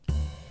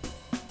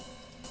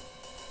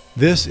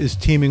This is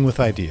Teaming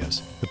with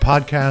Ideas, the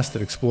podcast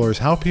that explores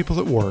how people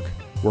at work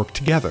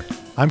together.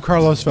 I'm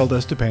Carlos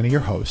Valdez-Depena,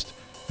 your host,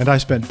 and I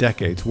spent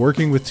decades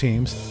working with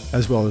teams,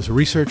 as well as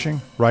researching,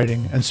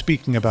 writing, and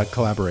speaking about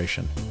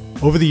collaboration.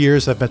 Over the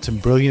years, I've met some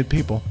brilliant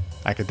people,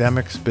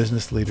 academics,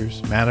 business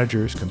leaders,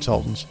 managers,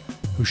 consultants,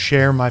 who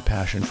share my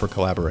passion for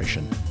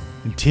collaboration.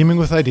 In Teaming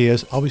with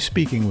Ideas, I'll be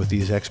speaking with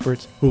these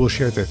experts who will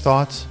share their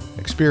thoughts,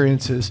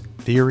 experiences,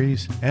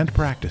 theories, and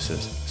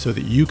practices so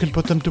that you can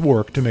put them to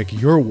work to make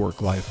your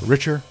work life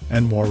richer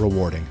and more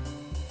rewarding.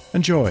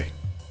 Enjoy.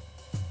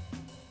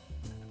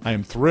 I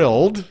am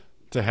thrilled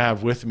to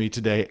have with me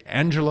today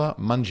Angela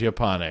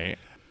Mangiapane.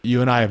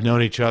 You and I have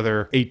known each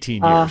other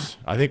 18 years.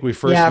 I think we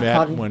first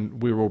met when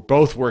we were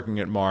both working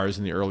at Mars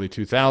in the early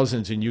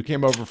 2000s, and you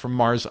came over from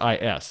Mars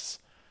IS.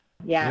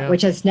 Yeah,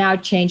 which has now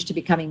changed to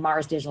becoming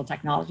Mars Digital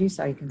Technology,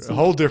 so you can see. A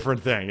whole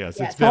different thing, yes.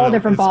 It's a whole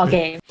different ball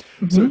game.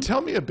 So tell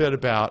me a bit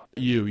about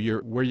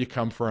you, where you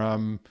come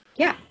from.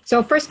 Yeah,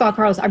 so first of all,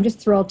 Carlos, I'm just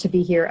thrilled to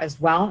be here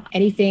as well.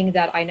 Anything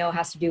that I know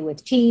has to do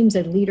with teams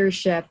and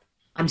leadership,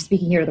 I'm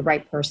speaking here to the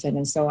right person.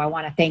 And so I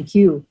want to thank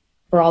you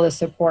for all the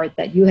support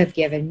that you have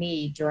given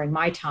me during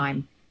my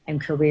time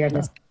and career in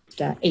this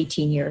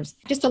 18 years.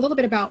 Just a little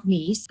bit about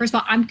me. First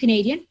of all, I'm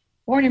Canadian,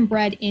 born and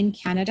bred in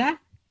Canada.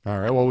 All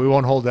right. Well, we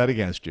won't hold that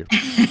against you.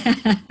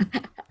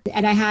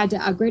 And I had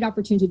a great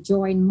opportunity to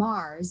join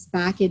Mars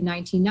back in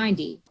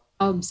 1990.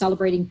 I'm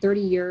celebrating 30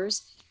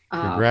 years.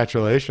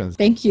 Congratulations.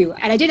 Thank you.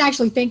 And I didn't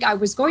actually think I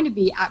was going to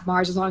be at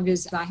Mars as long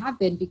as I have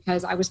been,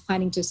 because I was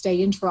planning to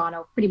stay in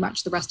Toronto pretty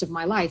much the rest of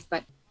my life.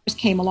 But Mars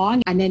came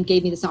along and then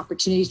gave me this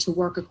opportunity to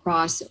work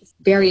across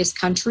various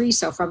countries.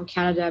 So from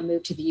Canada, I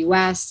moved to the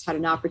US, had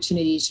an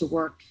opportunity to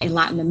work in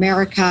Latin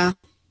America.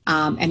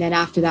 And then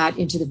after that,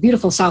 into the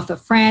beautiful south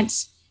of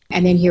France.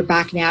 And then here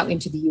back now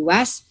into the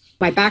US.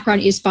 My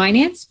background is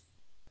finance.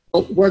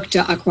 Worked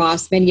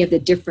across many of the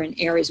different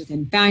areas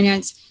within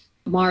finance.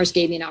 Mars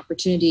gave me an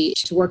opportunity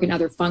to work in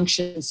other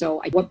functions. So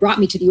what brought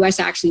me to the US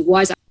actually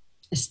was a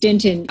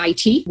stint in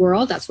IT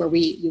world. That's where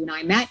you and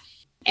I met.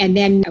 And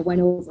then I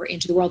went over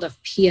into the world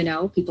of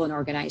P&O, people in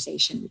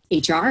organization,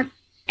 HR.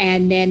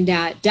 And then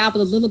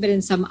dabbled a little bit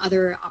in some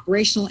other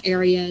operational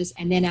areas.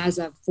 And then as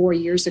of 4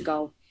 years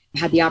ago,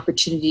 had the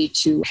opportunity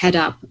to head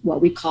up what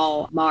we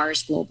call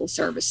Mars Global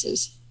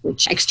Services,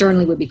 which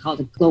externally would be called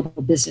a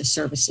global business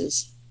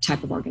services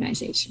type of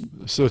organization.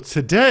 So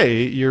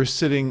today you're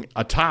sitting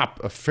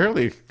atop a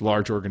fairly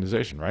large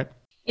organization, right?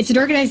 It's an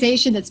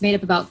organization that's made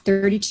up about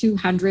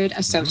 3,200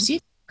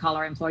 associates, call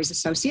our employees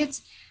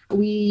associates.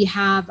 We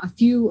have a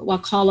few, we'll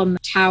call them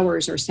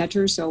towers or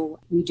centers. So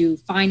we do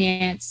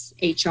finance,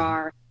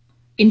 HR,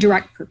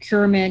 indirect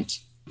procurement.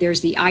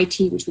 There's the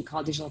IT, which we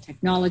call digital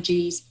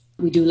technologies.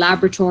 We do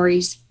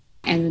laboratories,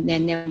 and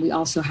then we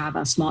also have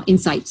a small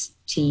insights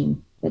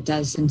team that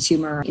does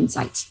consumer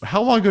insights.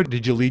 How long ago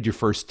did you lead your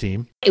first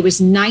team? It was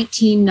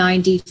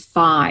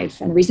 1995.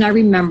 And the reason I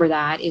remember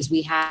that is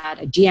we had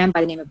a GM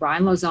by the name of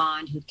Brian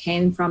Lozon who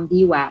came from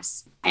the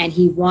US, and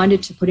he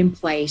wanted to put in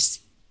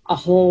place a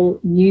whole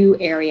new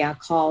area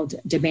called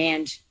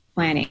demand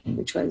planning,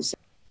 which was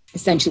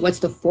essentially what's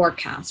the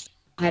forecast.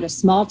 I had a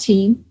small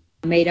team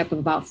made up of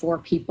about 4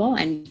 people,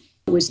 and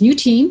it was a new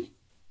team.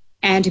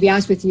 And to be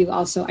honest with you,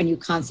 also a new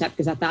concept,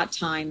 because at that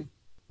time,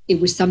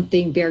 it was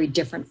something very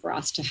different for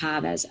us to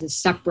have as a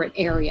separate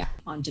area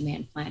on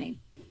demand planning.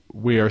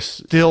 We are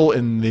still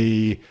in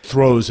the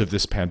throes of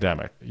this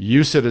pandemic.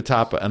 You sit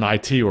atop an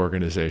IT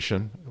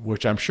organization,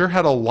 which I'm sure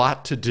had a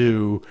lot to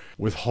do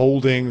with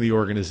holding the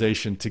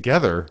organization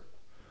together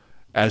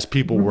as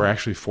people were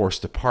actually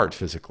forced apart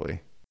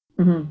physically.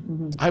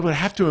 I would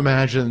have to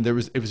imagine it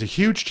was a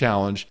huge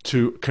challenge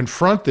to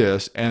confront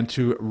this and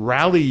to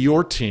rally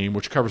your team,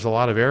 which covers a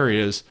lot of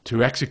areas,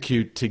 to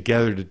execute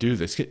together to do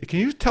this. Can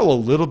you tell a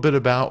little bit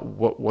about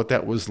what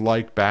that was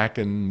like back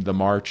in the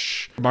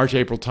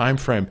March-April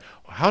timeframe?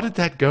 How did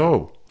that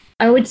go?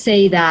 I would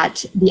say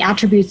that the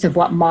attributes of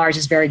what Mars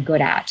is very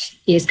good at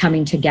is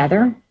coming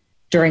together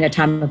during a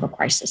time of a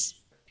crisis.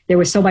 There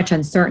was so much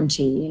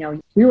uncertainty.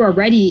 We were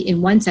already,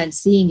 in one sense,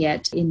 seeing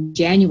it in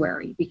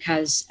January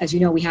because, as you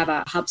know, we have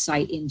a hub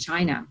site in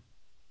China.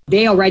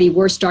 They already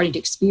were starting to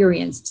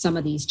experience some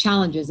of these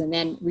challenges. And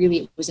then really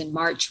it was in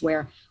March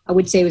where I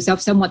would say it was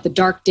somewhat the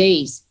dark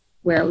days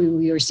where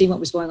we were seeing what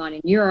was going on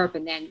in Europe,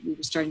 and then we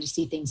were starting to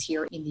see things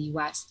here in the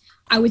US.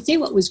 I would say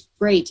what was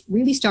great,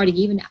 really starting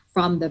even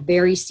from the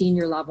very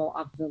senior level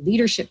of the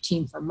leadership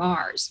team for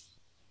Mars,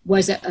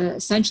 was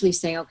essentially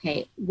saying,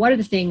 okay, what are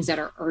the things that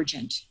are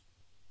urgent?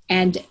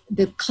 And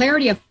the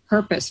clarity of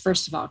purpose,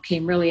 first of all,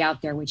 came really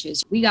out there, which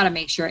is we got to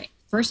make sure,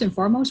 first and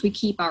foremost, we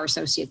keep our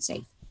associates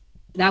safe.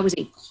 That was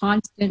a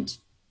constant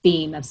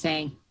theme of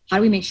saying, how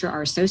do we make sure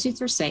our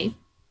associates are safe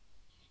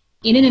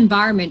in an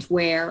environment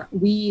where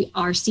we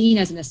are seen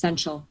as an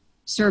essential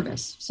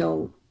service?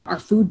 So our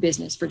food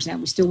business, for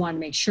example, we still want to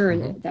make sure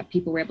that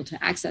people were able to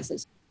access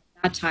this.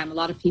 At that time, a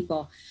lot of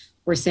people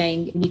were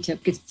saying we need to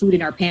get food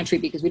in our pantry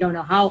because we don't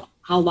know how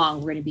long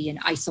we're going to be in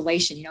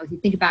isolation. If you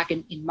think back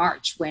in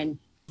March when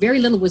very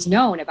little was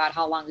known about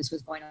how long this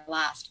was going to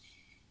last.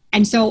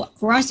 And so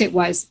for us, it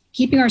was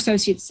keeping our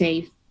associates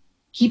safe,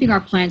 keeping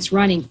our plants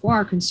running for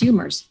our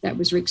consumers. That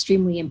was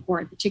extremely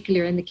important,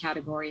 particularly in the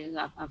categories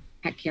of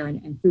pet care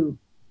and food.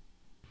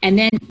 And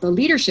then the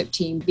leadership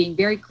team being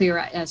very clear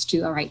as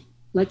to, all right,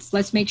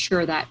 let's make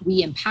sure that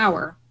we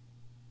empower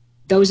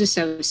those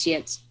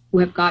associates who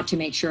have got to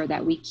make sure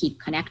that we keep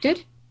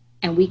connected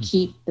and we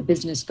keep the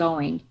business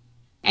going.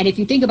 And if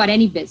you think about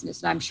any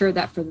business, and I'm sure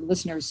that for the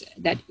listeners,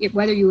 that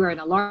whether you are in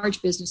a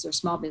large business or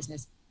small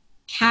business,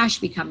 cash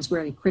becomes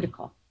really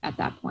critical at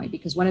that point,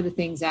 because one of the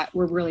things that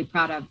we're really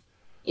proud of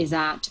is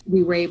that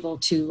we were able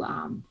to,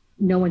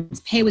 no one's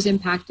pay was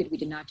impacted. We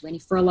did not do any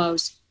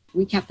furloughs.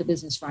 We kept the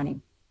business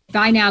running. If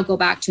I now go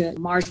back to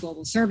Mars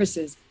Global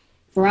Services,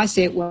 for us,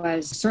 it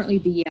was certainly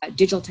the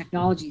digital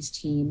technologies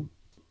team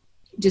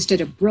just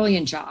did a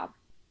brilliant job.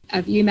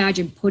 If you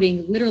imagine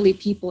putting literally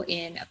people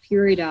in a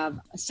period of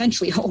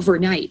essentially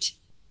overnight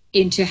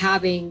into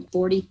having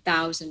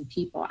 40,000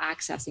 people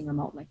accessing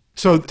remotely.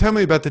 So tell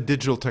me about the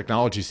digital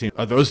technology team.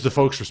 Are those the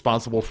folks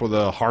responsible for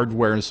the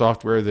hardware and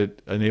software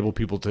that enable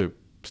people to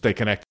stay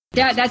connected?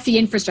 That's the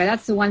infrastructure.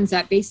 That's the ones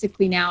that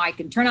basically now I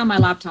can turn on my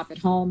laptop at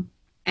home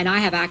and I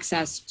have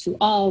access to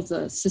all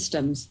the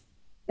systems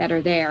that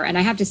are there. And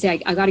I have to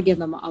say, I got to give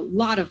them a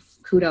lot of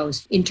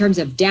kudos in terms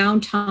of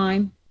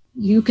downtime.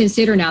 You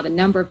consider now the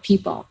number of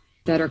people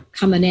that are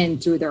coming in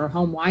through their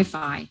home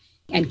Wi-Fi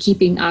and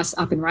keeping us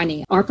up and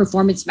running. Our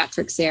performance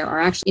metrics there are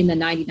actually in the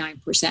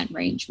 99%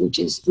 range, which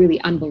is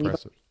really unbelievable.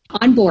 Impressive.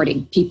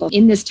 Onboarding people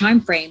in this time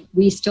frame,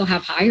 we still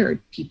have hired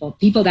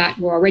people that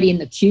were already in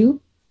the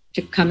queue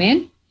to come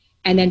in,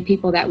 and then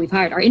people that we've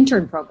hired. Our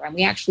intern program,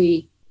 we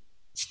actually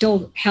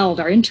still held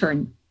our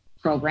intern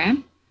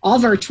program, all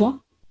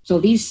virtual. So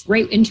these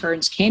great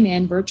interns came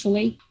in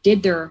virtually,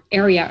 did their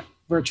area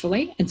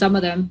virtually, and some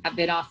of them have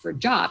been offered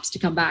jobs to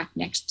come back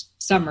next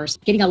summer. So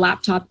getting a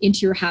laptop into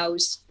your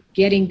house,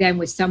 getting them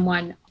with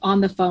someone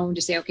on the phone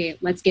to say, okay,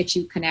 let's get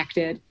you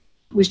connected,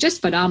 was just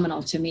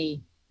phenomenal to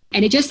me.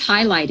 And it just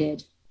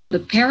highlighted the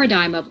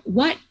paradigm of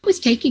what was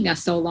taking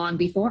us so long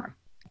before.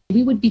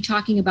 We would be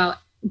talking about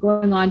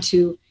going on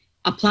to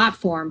a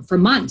platform for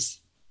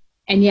months.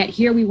 And yet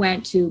here we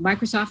went to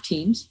Microsoft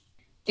Teams.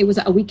 It was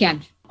a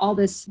weekend. All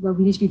this, well,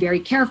 we need to be very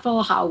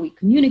careful how we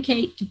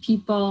communicate to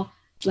people.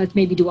 Let's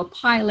maybe do a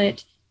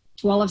pilot.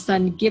 To all of a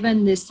sudden,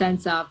 given this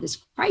sense of this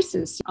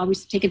crisis,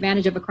 always take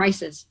advantage of a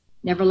crisis,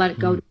 never let it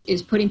go,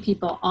 is putting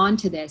people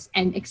onto this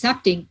and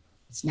accepting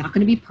it's not going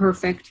to be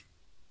perfect.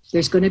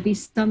 There's going to be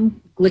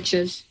some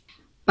glitches,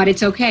 but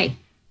it's okay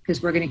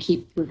because we're going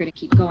to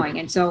keep going.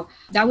 And so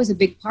that was a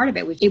big part of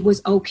it. It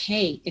was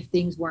okay if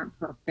things weren't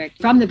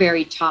perfect. From the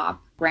very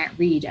top, Grant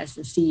Reed as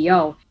the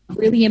CEO,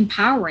 really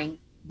empowering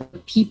the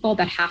people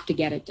that have to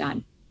get it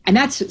done. And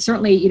that's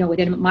certainly,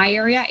 within my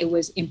area, it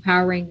was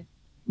empowering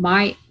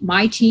my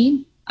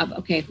team of,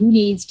 okay, who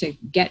needs to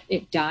get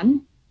it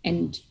done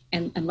and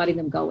letting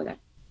them go with it.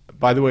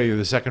 By the way, you're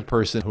the second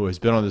person who has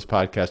been on this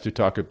podcast to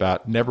talk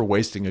about never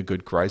wasting a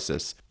good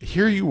crisis.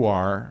 Here you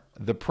are,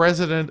 the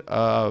president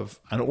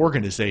of an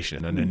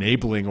organization, an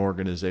enabling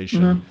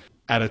organization,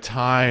 at a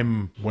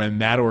time when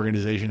that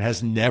organization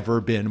has never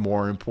been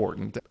more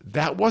important.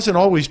 That wasn't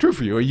always true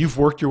for you. You've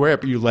worked your way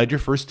up. You led your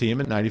first team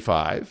in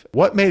 95.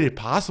 What made it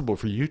possible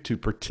for you to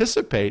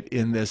participate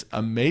in this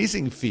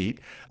amazing feat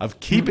of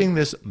keeping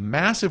this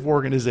massive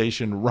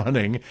organization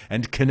running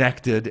and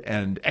connected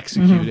and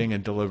executing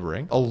and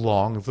delivering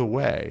along the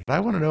way?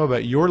 I want to know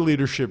about your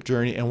leadership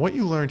journey and what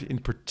you learned in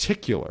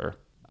particular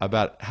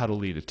about how to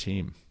lead a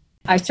team.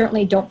 I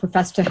certainly don't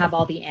profess to have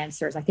all the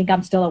answers. I think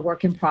I'm still a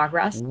work in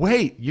progress.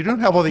 Wait, you don't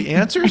have all the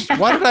answers?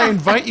 Why did I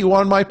invite you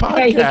on my podcast?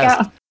 There you go.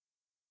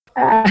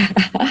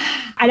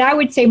 And I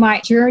would say my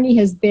journey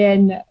has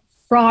been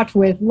fraught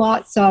with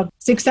lots of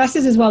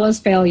successes as well as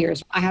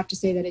failures. I have to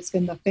say that it's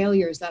been the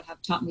failures that have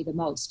taught me the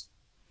most,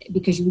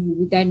 because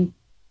you then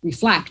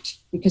reflect.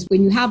 Because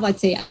when you have,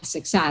 let's say, a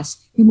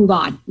success, you move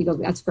on. You go,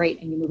 that's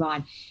great, and you move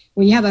on.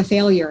 When you have a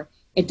failure,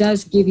 it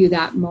does give you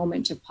that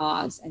moment to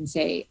pause and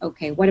say,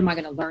 okay, what am I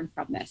going to learn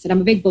from this? And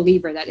I'm a big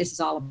believer that this is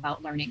all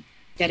about learning,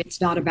 that it's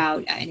not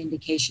about an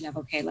indication of,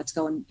 okay, let's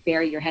go and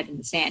bury your head in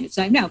the sand. It's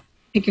like, no,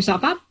 pick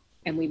yourself up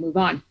and we move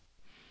on.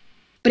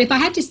 But if I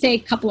had to say a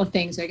couple of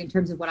things, like in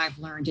terms of what I've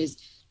learned, is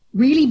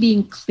really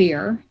being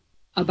clear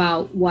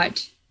about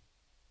what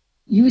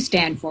you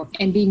stand for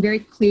and being very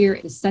clear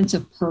the sense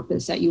of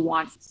purpose that you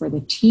want for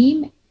the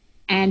team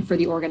and for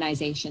the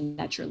organization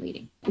that you're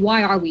leading.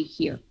 Why are we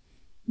here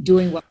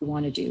doing what we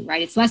want to do,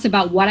 right? It's less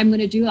about what I'm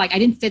going to do. Like I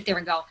didn't sit there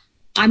and go,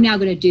 I'm now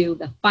going to do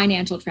the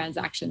financial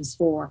transactions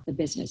for the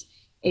business.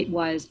 It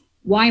was,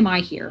 why am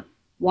I here?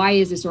 Why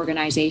is this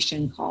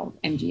organization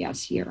called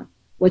MGS here?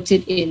 What's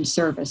it in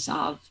service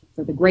of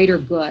for the greater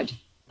good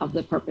of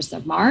the purpose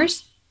of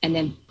Mars? And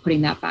then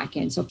putting that back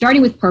in. So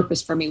starting with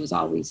purpose for me was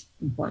always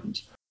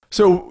important.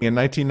 So in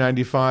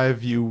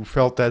 1995, you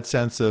felt that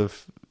sense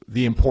of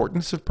the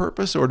importance of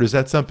purpose, or is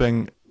that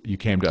something you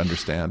came to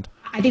understand?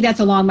 I think that's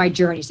along my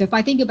journey. So if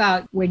I think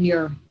about when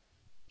you're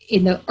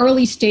in the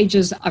early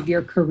stages of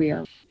your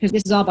career, because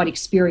this is all about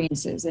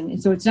experiences.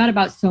 And so it's not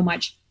about so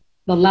much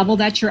the level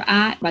that you're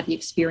at, but the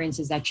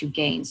experiences that you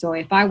gain. So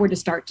if I were to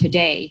start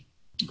today,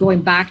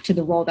 going back to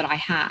the role that I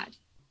had,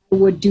 I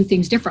would do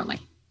things differently.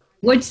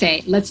 I would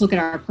say, let's look at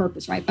our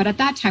purpose, right? But at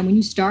that time, when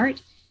you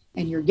start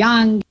and you're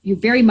young, you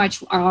very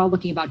much are all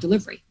looking about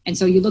delivery. And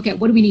so you look at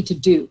what do we need to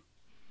do?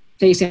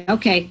 So you say,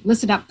 okay,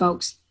 listen up,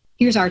 folks.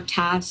 Here's our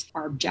task,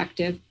 our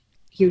objective.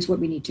 Here's what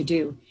we need to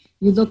do.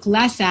 You look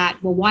less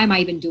at, well, why am I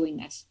even doing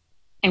this?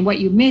 And what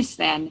you miss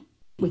then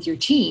with your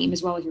team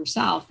as well as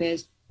yourself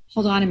is,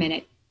 hold on a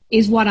minute,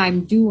 is what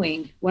I'm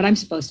doing what I'm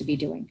supposed to be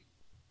doing?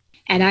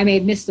 And I may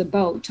have missed the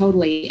boat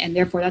totally. And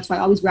therefore, that's why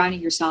always grounding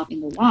yourself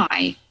in the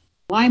why.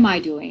 Why am I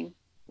doing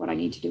what I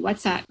need to do?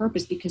 What's that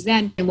purpose? Because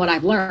then, and what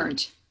I've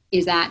learned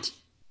is that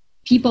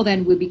people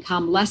then would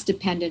become less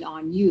dependent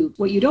on you.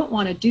 What you don't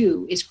want to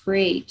do is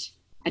create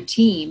a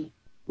team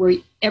where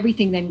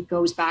everything then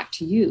goes back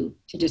to you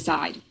to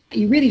decide.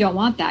 You really don't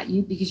want that,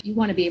 because you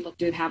want to be able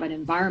to have an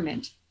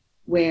environment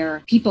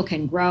where people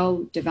can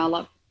grow,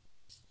 develop,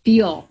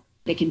 feel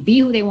they can be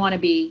who they want to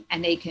be,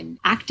 and they can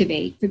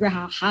activate, figure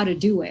out how to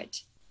do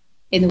it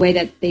in the way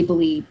that they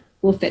believe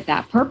will fit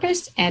that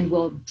purpose and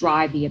will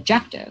drive the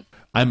objective.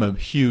 I'm a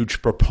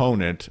huge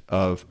proponent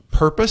of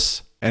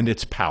purpose and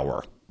its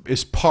power.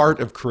 It's part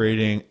of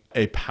creating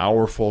a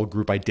powerful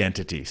group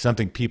identity,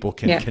 something people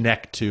can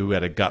connect to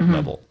at a gut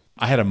level.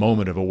 I had a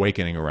moment of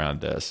awakening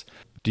around this.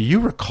 Do you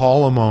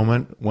recall a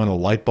moment when a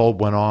light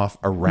bulb went off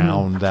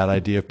around that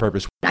idea of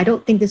purpose? I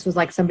don't think this was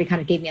like somebody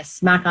kind of gave me a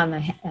smack on the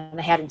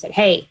head and said,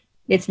 hey,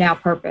 it's now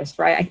purpose,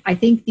 right? I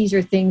think these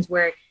are things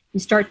where you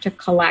start to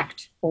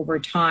collect over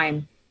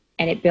time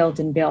and it builds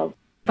and builds.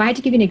 If I had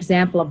to give you an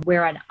example of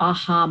where an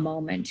aha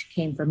moment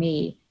came for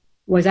me,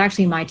 was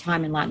actually my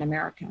time in Latin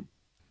America.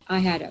 I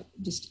had a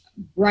just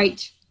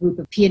bright group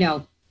of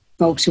P&O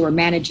folks who were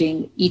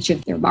managing each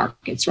of their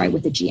markets, right,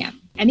 with the GM.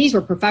 And these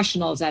were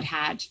professionals that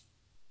had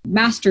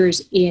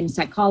masters in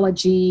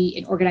psychology,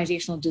 in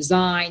organizational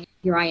design.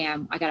 Here I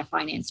am, I got a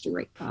finance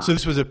degree. So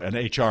this was an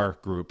HR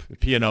group,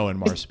 P&O and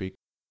Mars Speak.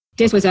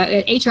 This was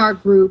an HR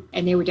group,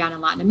 and they were down in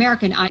Latin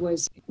America, and I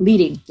was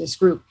leading this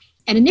group.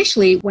 And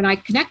initially, when I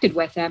connected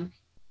with them,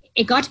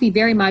 it got to be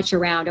very much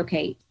around,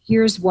 okay,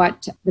 here's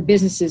what the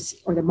businesses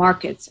or the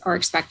markets are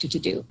expected to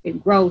do in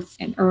growth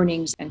and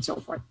earnings and so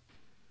forth.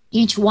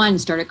 Each one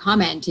started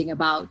commenting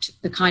about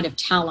the kind of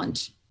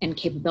talent and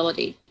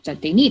capability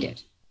that they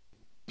needed.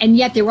 And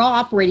yet they were all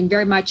operating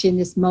very much in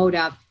this mode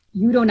of,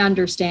 you don't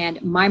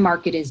understand, my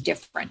market is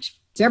different.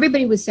 So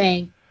everybody was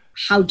saying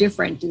how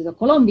different the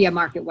Colombia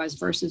market was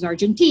versus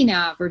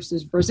Argentina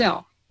versus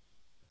Brazil.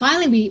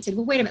 Finally, we said,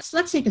 well, wait a minute, so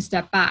let's take a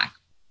step back.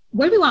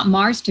 What do we want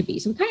Mars to be?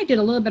 So we kind of did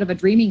a little bit of a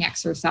dreaming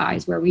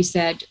exercise where we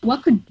said,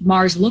 what could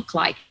Mars look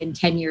like in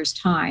 10 years'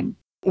 time?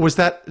 Was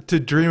that to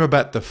dream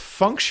about the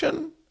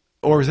function,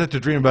 or was that to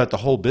dream about the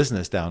whole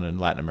business down in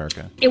Latin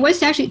America? It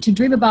was actually to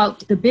dream about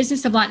the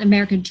business of Latin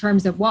America in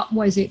terms of what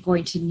was it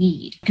going to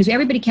need? Because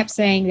everybody kept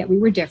saying that we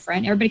were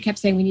different. Everybody kept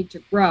saying we need to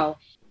grow.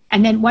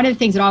 And then one of the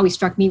things that always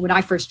struck me when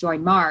I first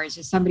joined Mars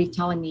is somebody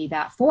telling me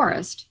that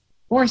Forrest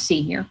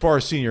Senior,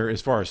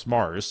 as far as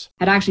Mars,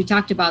 had actually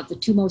talked about the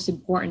two most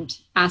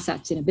important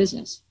assets in a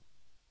business,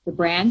 the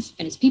brands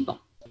and its people.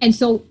 And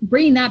so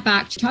bringing that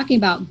back to talking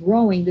about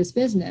growing this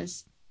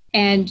business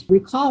and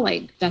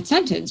recalling that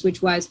sentence,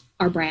 which was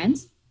our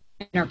brands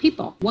and our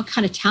people, what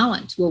kind of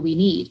talent will we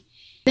need?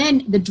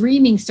 Then the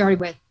dreaming started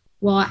with,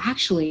 well,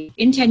 actually,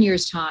 in 10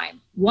 years'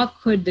 time, what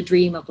could the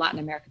dream of Latin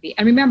America be?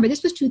 And remember,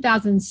 this was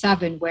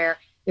 2007, where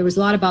there was a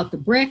lot about the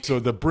BRIC. So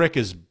the BRIC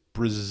is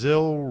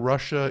Brazil,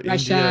 Russia,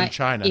 India, and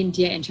China.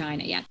 India and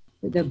China, yeah.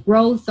 The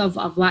growth of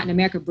Latin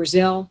America,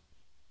 Brazil,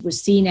 was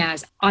seen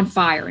as on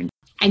fire.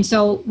 And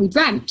so we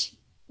dreamt,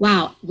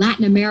 wow,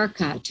 Latin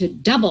America to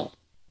double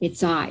its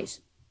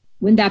size.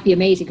 Wouldn't that be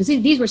amazing? Because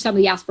these were some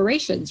of the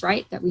aspirations,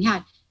 right, that we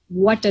had.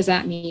 What does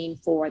that mean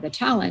for the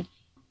talent?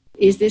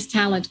 Is this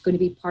talent going to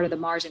be part of the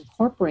Mars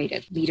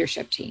Incorporated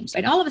leadership teams?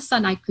 And all of a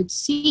sudden, I could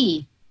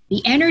see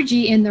the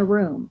energy in the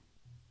room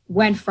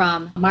went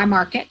from my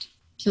market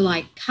to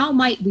like, how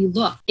might we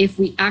look if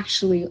we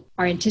actually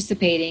are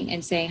anticipating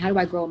and saying, how do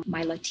I grow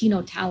my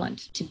Latino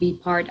talent to be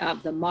part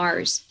of the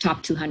Mars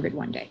top 200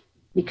 one day?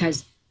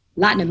 Because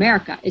Latin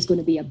America is going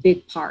to be a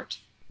big part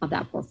of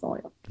that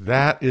portfolio.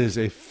 That is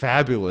a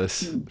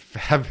fabulous,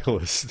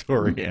 fabulous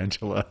story,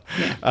 Angela.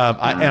 Yeah.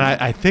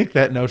 I think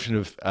that notion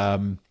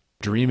of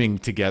dreaming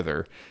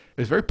together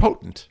is very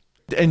potent.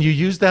 And you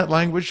use that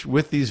language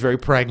with these very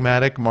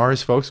pragmatic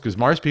Mars folks, because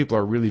Mars people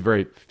are really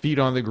very feet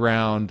on the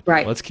ground.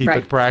 Right. Let's keep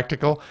it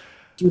practical.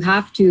 You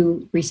have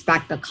to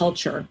respect the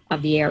culture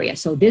of the area.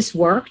 So this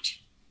worked,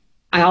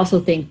 I also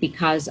think,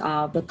 because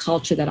of the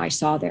culture that I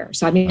saw there.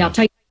 So, I mean, I'll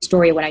tell you a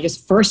story when I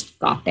just first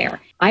got there.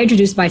 I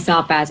introduced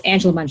myself as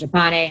Angela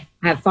Mangiapane.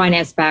 I have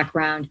finance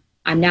background.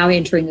 I'm now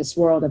entering this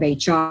world of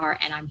HR,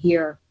 and I'm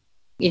here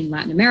in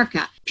Latin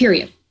America,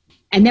 period.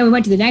 And then we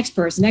went to the next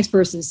person. The next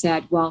person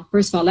said, well,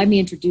 first of all, let me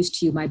introduce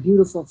to you my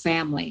beautiful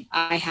family.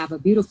 I have a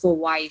beautiful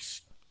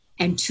wife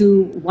and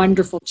two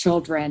wonderful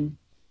children.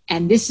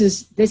 And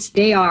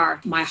they are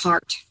my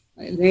heart.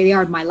 They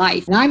are my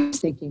life. And I'm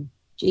thinking,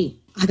 gee,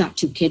 I got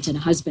 2 kids and a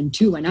husband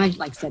too. And I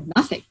said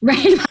nothing,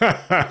 right?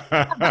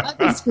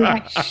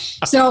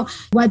 So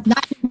what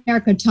Latin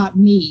America taught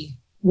me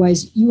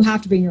was you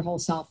have to bring your whole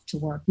self to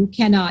work. You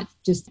cannot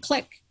just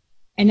click.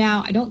 And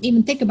now I don't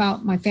even think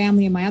about my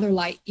family and my other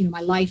life,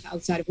 my life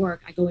outside of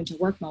work. I go into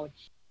work mode.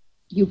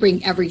 You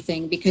bring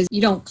everything because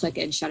you don't click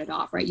it and shut it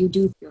off, right? You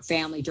do your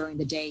family during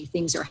the day.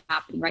 Things are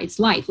happening, right? It's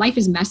life. Life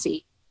is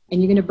messy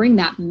and you're going to bring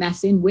that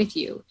mess in with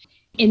you.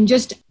 In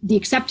just the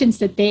acceptance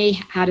that they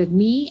had of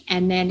me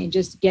and then in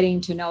just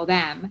getting to know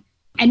them.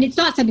 And it's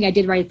not something I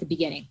did right at the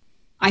beginning.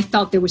 I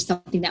felt there was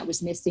something that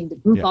was missing. The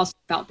group also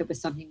felt there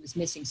was something was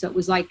missing. So it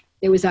was like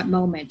there was that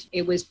moment.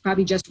 It was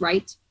probably just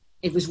right.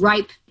 It was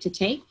ripe to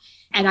take.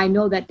 And I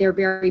know that they're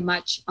very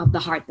much of the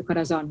heart, the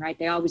corazon, right?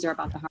 They always are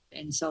about the heart.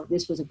 And so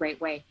this was a great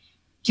way.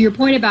 To your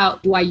point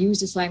about, do I use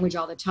this language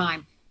all the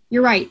time?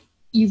 You're right.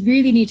 You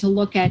really need to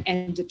look at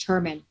and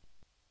determine.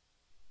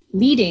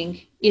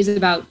 Leading is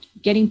about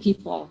getting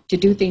people to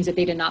do things that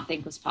they did not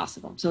think was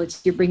possible. So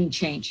you're bringing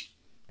change.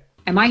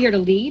 Am I here to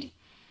lead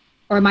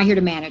or am I here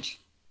to manage?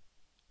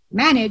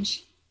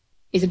 Manage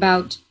is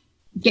about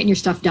getting your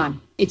stuff done.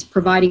 It's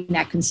providing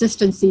that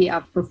consistency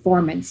of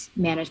performance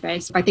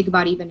management. So if I think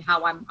about even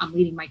how I'm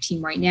leading my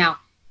team right now,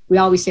 we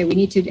always say we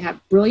need to have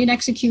brilliant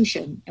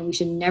execution and we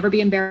should never be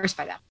embarrassed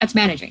by that. That's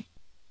managing.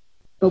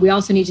 But we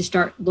also need to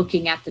start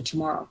looking at the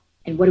tomorrow.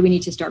 And what do we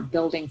need to start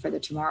building for the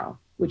tomorrow,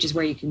 which is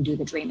where you can do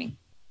the dreaming.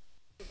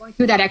 We're going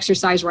through that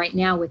exercise right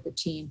now with the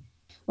team.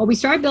 Well, we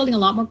started building a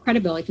lot more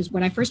credibility because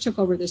when I first took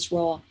over this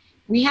role,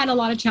 we had a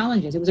lot of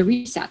challenges. It was a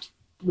reset.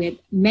 We had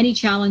many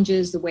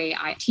challenges, the way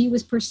IT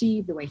was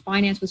perceived, the way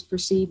finance was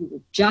perceived. We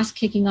were just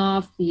kicking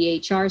off the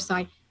HR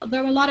side.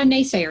 There were a lot of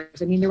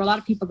naysayers. I mean, there were a lot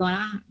of people going,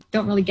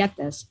 don't really get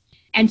this.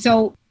 And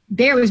so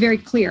there it was very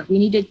clear. We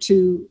needed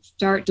to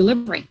start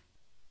delivering,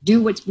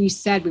 do what we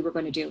said we were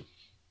going to do.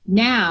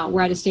 Now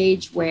we're at a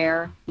stage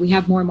where we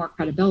have more and more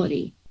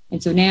credibility.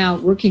 And so now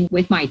working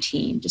with my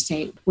team to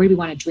say, where do we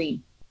want to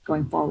dream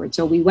going forward?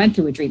 So we went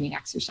through a dreaming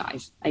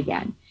exercise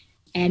again.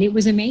 And it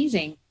was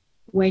amazing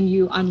when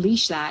you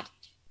unleash that.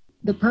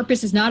 The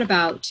purpose is not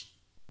about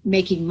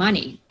making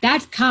money.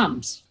 That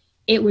comes.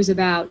 It was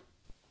about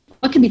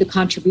what can be the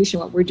contribution,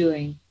 what we're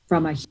doing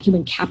from a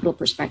human capital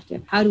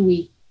perspective. How do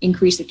we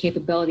increase the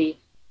capability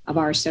of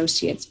our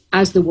associates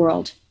as the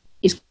world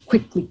is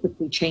quickly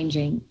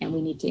changing and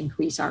we need to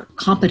increase our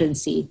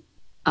competency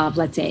of,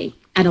 let's say,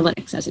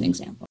 analytics as an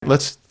example.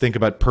 Let's think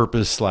about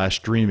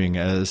purpose/dreaming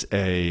as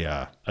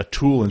a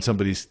tool in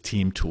somebody's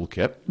team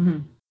toolkit. Mm-hmm.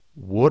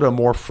 Would a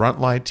more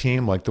frontline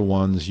team like the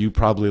ones you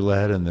probably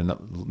led in the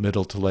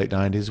middle to late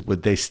 90s,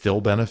 would they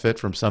still benefit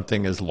from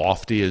something as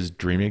lofty as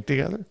dreaming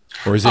together?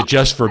 Or is it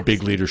just for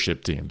big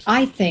leadership teams?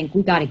 I think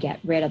we got to get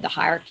rid of the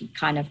hierarchy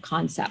kind of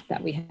concept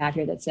that we have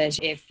here that says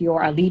if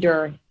you're a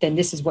leader, then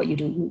this is what you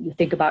do. You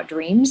think about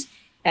dreams.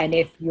 And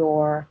if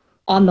you're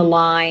on the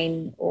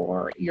line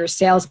or you're a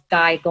sales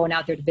guy going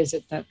out there to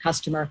visit the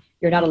customer,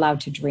 you're not allowed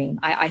to dream.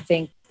 I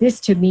think this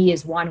to me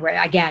is one where,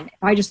 again,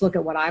 if I just look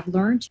at what I've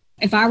learned,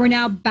 if I were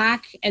now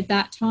back at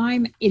that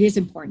time, it is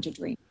important to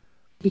dream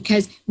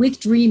because with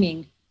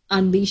dreaming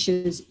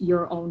unleashes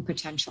your own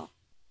potential.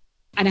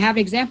 And I have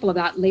an example of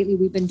that. Lately,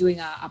 we've been doing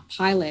a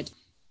pilot.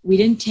 We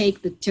didn't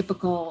take the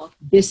typical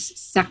this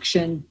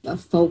section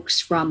of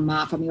folks from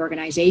the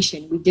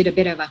organization. We did a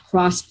bit of a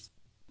cross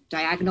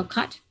diagonal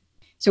cut.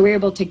 So we were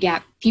able to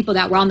get people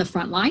that were on the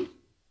front line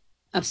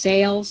of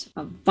sales,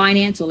 of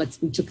finance. So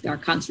we took our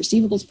accounts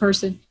receivables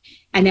person,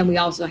 and then we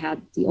also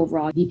had the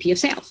overall VP of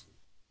sales.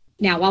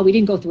 Now, while we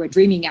didn't go through a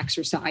dreaming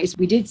exercise,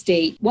 we did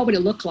state, what would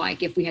it look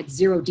like if we had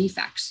 0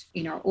 defects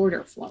in our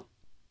order flow?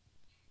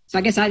 So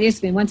I guess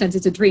in one sense,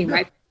 it's a dream,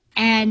 right?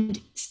 And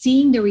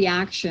seeing the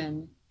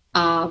reaction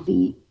of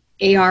the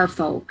AR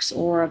folks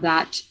or of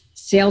that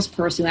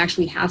salesperson who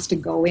actually has to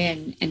go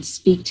in and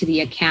speak to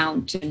the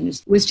account, and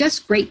it was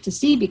just great to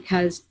see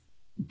because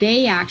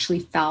they actually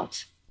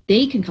felt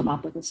they can come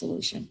up with a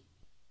solution.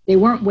 They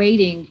weren't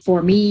waiting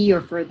for me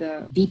or for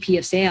the VP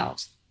of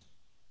sales.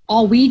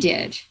 All we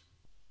did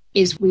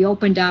is we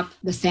opened up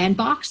the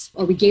sandbox,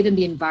 or we gave them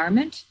the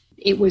environment.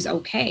 It was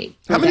okay.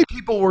 How many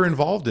people were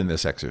involved in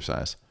this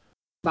exercise?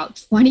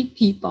 About 20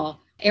 people.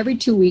 Every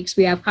 2 weeks,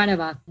 we have kind of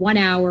a 1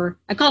 hour,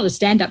 I call it a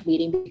stand-up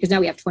meeting because now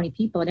we have 20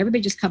 people and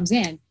everybody just comes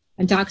in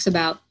and talks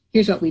about,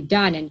 here's what we've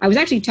done. And I was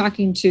actually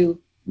talking to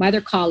my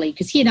other colleague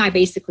because he and I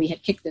basically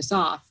had kicked this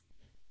off.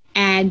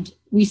 And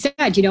we said,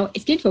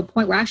 it's getting to a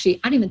point where actually,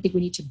 I don't even think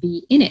we need to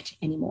be in it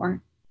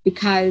anymore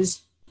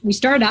because we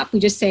start up, we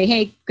just say,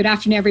 hey, good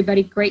afternoon,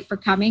 everybody. Great for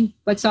coming.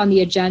 What's on the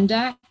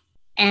agenda?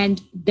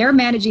 And they're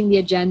managing the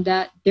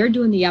agenda. They're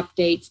doing the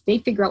updates. They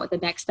figure out what the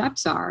next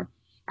steps are.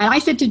 And I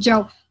said to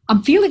Joe,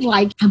 I'm feeling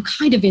like I'm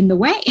kind of in the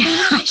way.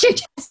 I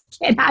should just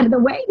get out of the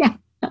way now.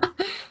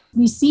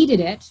 We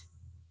seeded it.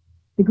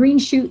 The green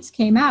shoots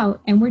came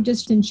out, and we're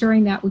just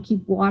ensuring that we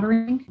keep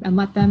watering and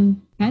let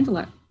them handle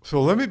it. So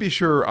let me be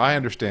sure I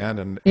understand.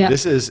 And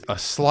This is a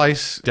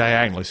slice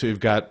diagonally. So you've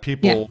got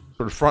people,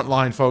 sort of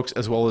frontline folks,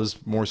 as well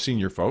as more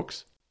senior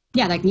folks.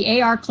 Yeah, like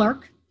the AR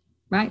clerk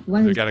right?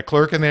 You've got a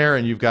clerk in there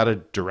and you've got a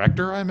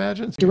director, I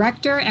imagine?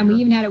 Director, and we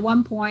even had at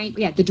one point,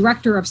 the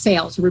director of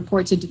sales who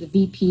reports into the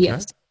VP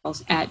of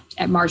sales at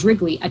Mars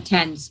Wrigley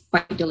attends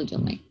quite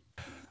diligently.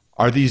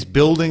 Are these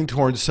building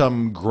towards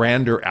some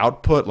grander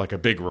output, like a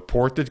big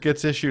report that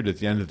gets issued at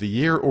the end of the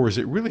year, or is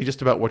it really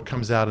just about what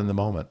comes out in the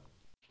moment?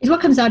 It's what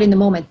comes out in the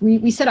moment.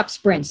 We set up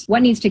sprints.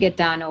 What needs to get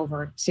done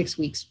over 6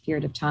 weeks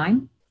period of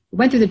time? We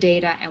went through the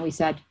data and we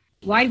said,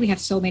 why do we have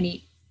so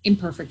many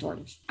imperfect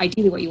orders?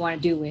 Ideally, what you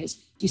want to do is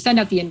you send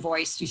out the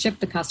invoice, you ship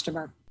the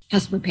customer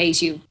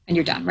pays you, and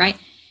you're done, right?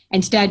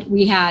 Instead,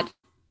 we had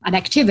an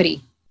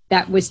activity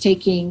that was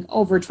taking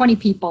over 20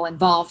 people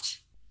involved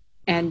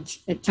and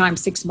at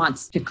times 6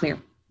 months to clear,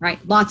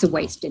 right? Lots of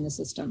waste in the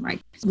system, right?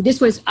 So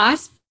this was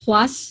us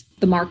plus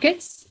the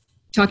markets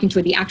talking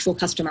to the actual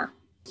customer.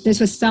 This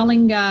was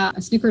selling a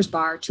Snickers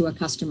bar to a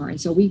customer.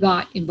 And so we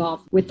got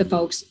involved with the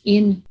folks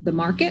in the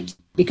market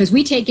because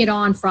we take it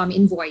on from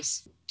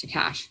invoice to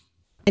cash.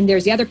 And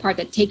there's the other part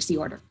that takes the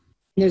order.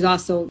 There's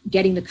also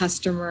getting the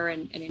customer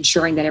and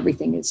ensuring that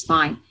everything is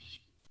fine.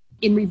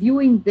 In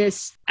reviewing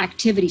this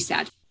activity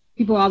set,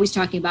 people are always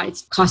talking about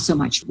it costs so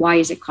much. Why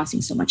is it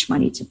costing so much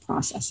money to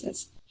process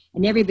this?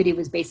 And everybody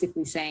was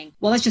basically saying,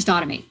 well, let's just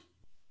automate.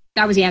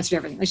 That was the answer to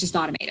everything. Let's just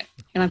automate it.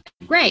 And I'm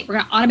like, great, we're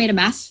going to automate a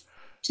mess.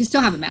 We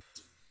still have a mess.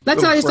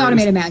 Let's just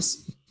automate a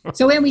mess.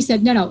 So then we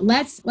said, no,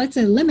 let's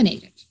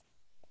eliminate it.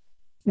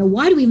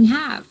 Why do we even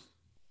have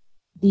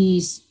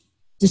these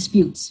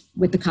disputes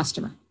with the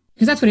customer?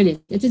 Because that's what it is.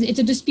 It's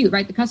a dispute,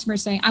 right? The customer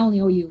is saying, I only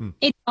owe you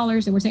 $8.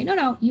 And we're saying,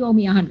 no, you owe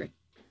me $100.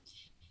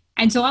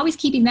 And so always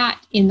keeping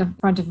that in the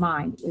front of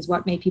mind is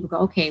what made people go,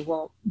 okay,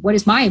 well, what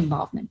is my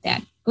involvement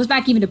then? Goes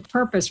back even to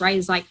purpose, right?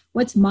 It's like,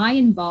 what's my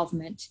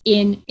involvement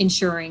in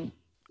ensuring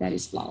that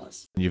is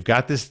flawless? You've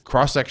got this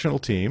cross-sectional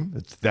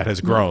team that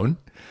has grown,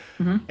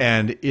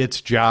 and its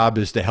job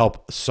is to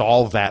help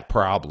solve that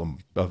problem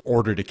of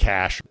order to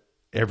cash.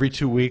 Every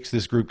 2 weeks,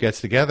 this group gets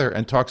together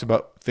and talks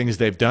about things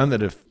they've done that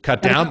have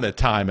cut down the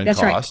time and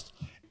cost.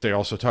 Right. They're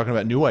also talking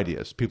about new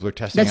ideas. People are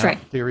testing out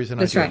theories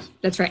and ideas.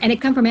 That's right. And it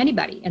come from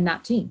anybody in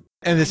that team.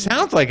 And it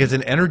sounds like it's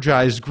an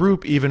energized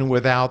group even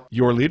without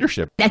your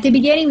leadership. At the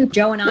beginning,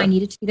 Joe and I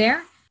needed to be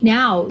there.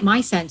 Now, my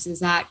sense is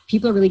that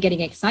people are really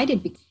getting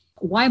excited. Because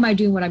why am I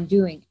doing what I'm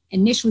doing?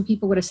 Initially,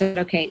 people would have said,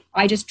 okay,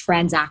 I just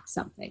transact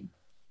something.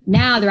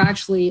 Now they're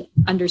actually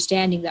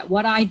understanding that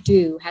what I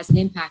do has an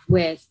impact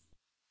with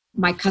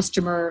my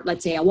customer,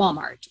 let's say a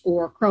Walmart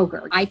or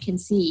Kroger. I can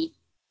see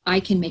I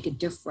can make a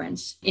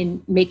difference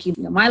in making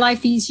my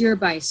life easier,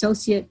 my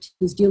associate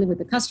who's dealing with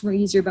the customer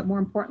easier. But more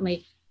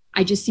importantly,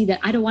 I just see that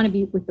I don't want to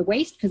be with the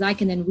waste because I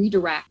can then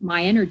redirect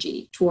my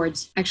energy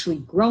towards actually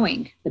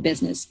growing the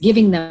business,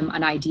 giving them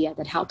an idea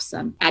that helps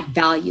them add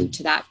value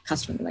to that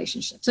customer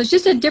relationship. So it's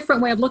just a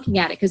different way of looking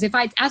at it. Because if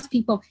I ask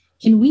people,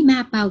 can we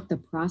map out the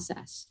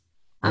process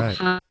of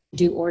how to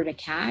do order to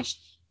cash?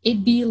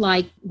 It'd be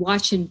like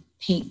watching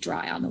paint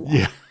dry on the wall.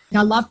 Yeah.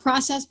 I love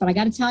process, but I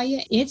got to tell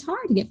you, it's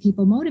hard to get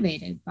people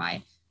motivated by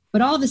it.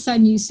 But all of a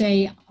sudden you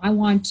say, I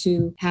want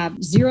to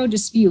have zero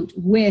dispute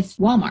with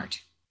Walmart.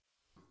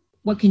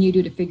 What can you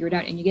do to figure it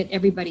out? And you get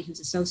everybody who's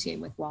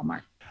associated with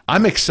Walmart.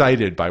 I'm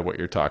excited by what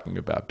you're talking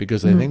about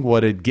because I think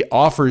what it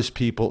offers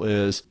people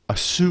is a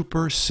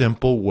super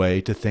simple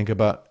way to think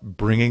about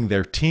bringing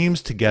their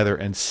teams together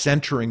and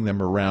centering them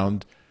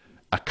around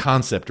a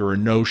concept or a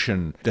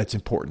notion that's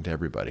important to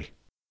everybody.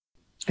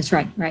 That's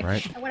right.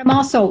 And what I'm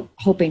also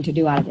hoping to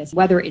do out of this,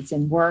 whether it's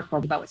in work or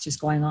about what's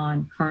just going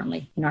on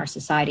currently in our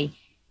society,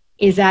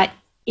 is that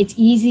it's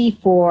easy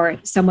for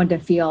someone to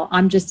feel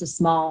I'm just a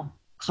small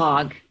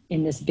cog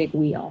in this big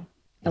wheel.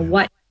 And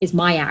what is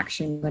my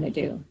action going to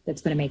do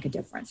that's going to make a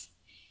difference?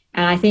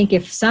 And I think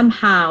if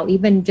somehow,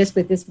 even just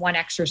with this one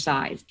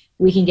exercise,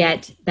 we can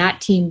get that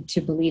team to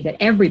believe that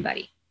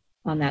everybody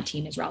on that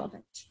team is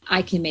relevant,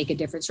 I can make a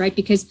difference, right?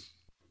 Because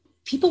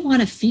people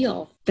want to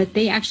feel that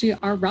they actually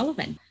are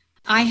relevant.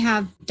 I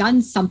have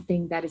done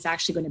something that is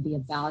actually going to be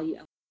of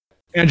value.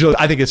 Angela,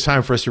 I think it's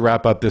time for us to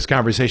wrap up this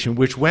conversation,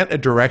 which went a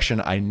direction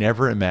I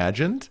never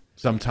imagined.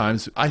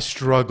 Sometimes I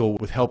struggle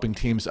with helping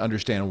teams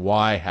understand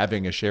why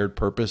having a shared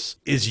purpose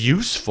is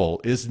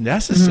useful, is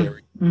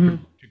necessary to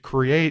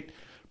create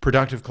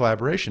productive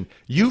collaboration.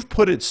 You've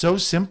put it so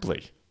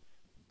simply.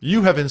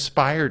 You have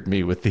inspired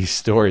me with these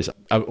stories.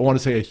 I want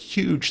to say a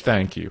huge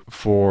thank you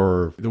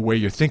for the way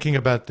you're thinking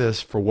about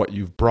this, for what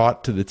you've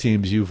brought to the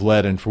teams you've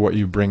led, and for what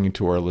you're bringing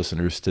to our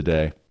listeners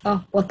today.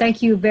 Oh, well,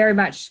 thank you very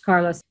much,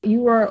 Carlos.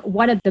 You were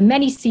one of the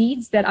many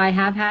seeds that I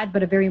have had,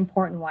 but a very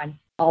important one.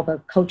 All the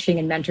coaching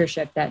and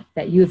mentorship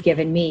that you've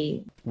given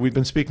me. We've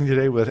been speaking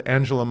today with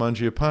Angela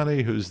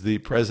Mangiapane, who's the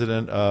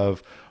president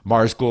of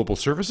Mars Global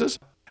Services.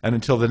 And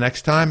until the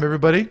next time,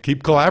 everybody,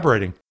 keep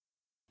collaborating.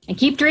 And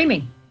keep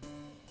dreaming.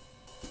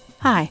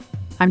 Hi,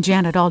 I'm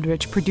Janet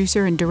Aldrich,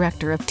 producer and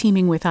director of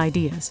Teaming with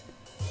Ideas.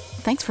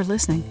 Thanks for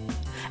listening.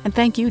 And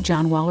thank you,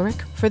 John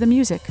Wallerick, for the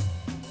music.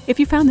 If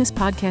you found this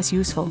podcast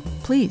useful,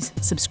 please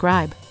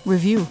subscribe,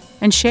 review,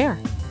 and share.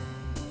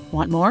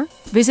 Want more?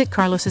 Visit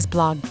Carlos's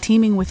blog,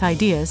 Teaming with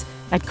Ideas,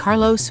 at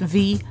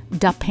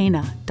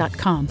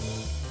carlosvdapena.com.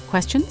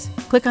 Questions?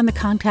 Click on the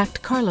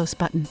Contact Carlos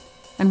button,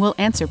 and we'll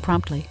answer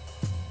promptly.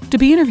 To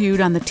be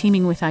interviewed on the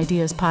Teaming with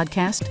Ideas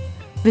podcast,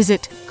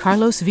 visit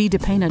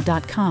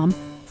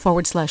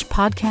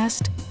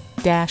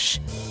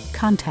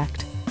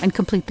carlosvdapena.com/podcast-contact and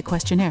complete the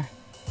questionnaire.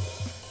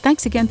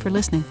 Thanks again for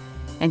listening,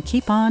 and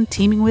keep on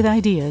teaming with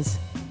ideas.